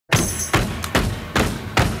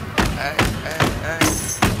Hey.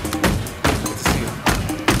 Good to see you.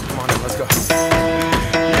 Come on in, let's go.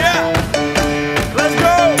 Yeah! Let's go!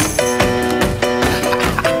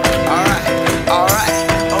 Alright,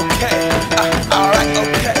 okay. Alright,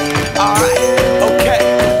 okay.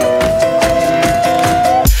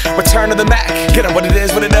 Return to the Mac. Get up what it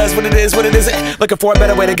is, what it does, what it is, what it isn't. Looking for a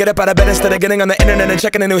better way to get up out of bed instead of getting on the internet and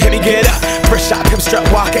checking a new hit. Me get up, first shot, hip strut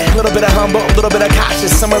walking. A little bit of humble, a little bit of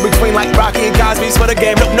cautious. Somewhere between like Rocky and Cosby's for the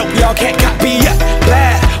game. Nope, y'all can't copy yet.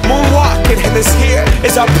 Glad moonwalking, and this here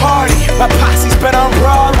is our party. My posse's been on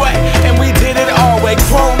Broadway, and we did it all way.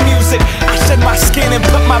 Chrome music, I shed my skin and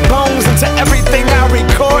put my bones into everything I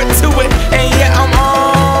record to it. And yeah, I'm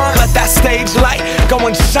on. Let that stage light go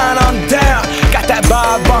and shine on down. Got that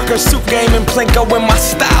Bob Barker suit game and Plinko in my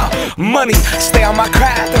style. Money, stay on my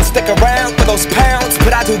craft and stick around for those pounds.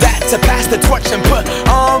 But I do that to pass the torch and put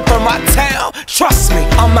on for my town. Trust me,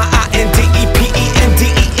 on my INDEPENDENT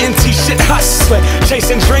shit hustling.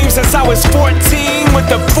 Chasing dreams since I was 14 with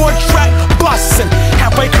the 4-track bustin'.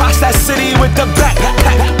 Halfway across that city with the back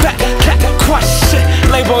crush shit.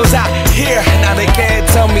 Labels out here, now they can't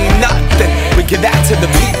tell me nothing. We give that to the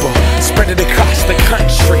people, spread it across the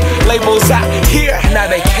country. Labels out here, now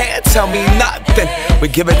they can't tell me nothing. We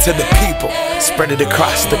give it to the people, spread it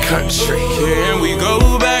across the country. Can we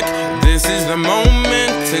go back? This is the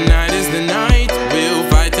moment, tonight is the night. We'll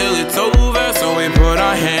fight till it's over, so we put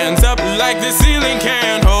our hands up like the ceiling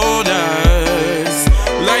can't hold us.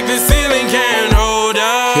 Like the ceiling can't hold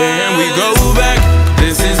us. Can we go back?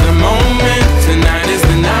 This is the moment, tonight is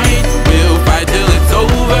the night. We'll fight till it's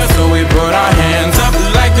over, so we put our hands up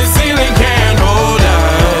like the ceiling can't hold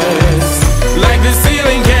us. Like the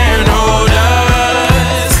ceiling can't hold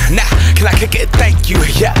us. Nah, can I kick it? Thank you,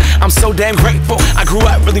 yeah, I'm so damn grateful. I grew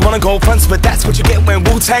up really wanna go fronts, but that's what you get when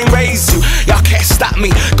Wu-Tang raised you. Y'all can't stop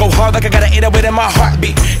me, go hard like I got an 808 in my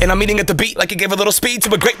heartbeat. And I'm eating at the beat like it gave a little speed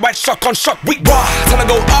to a great white shark on shark week. Raw, time to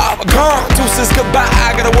go off, gone, deuces goodbye.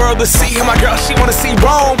 I got a world to see, and my girl, she wanna see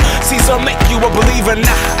Rome. Caesar make you a believer,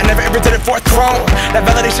 nah, I never ever did it for a throne. That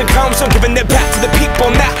validation comes from giving it back to the people.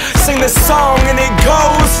 Now, sing this song and it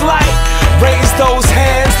goes like, raise those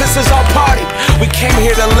hands, this is our party. We came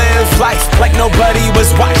here to live life like nobody was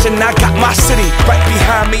watching. I got my city right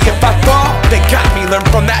behind me. If I fall, they got me. Learn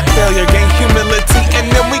from that failure, gain humility, and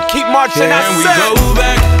then we keep marching. Can we go back?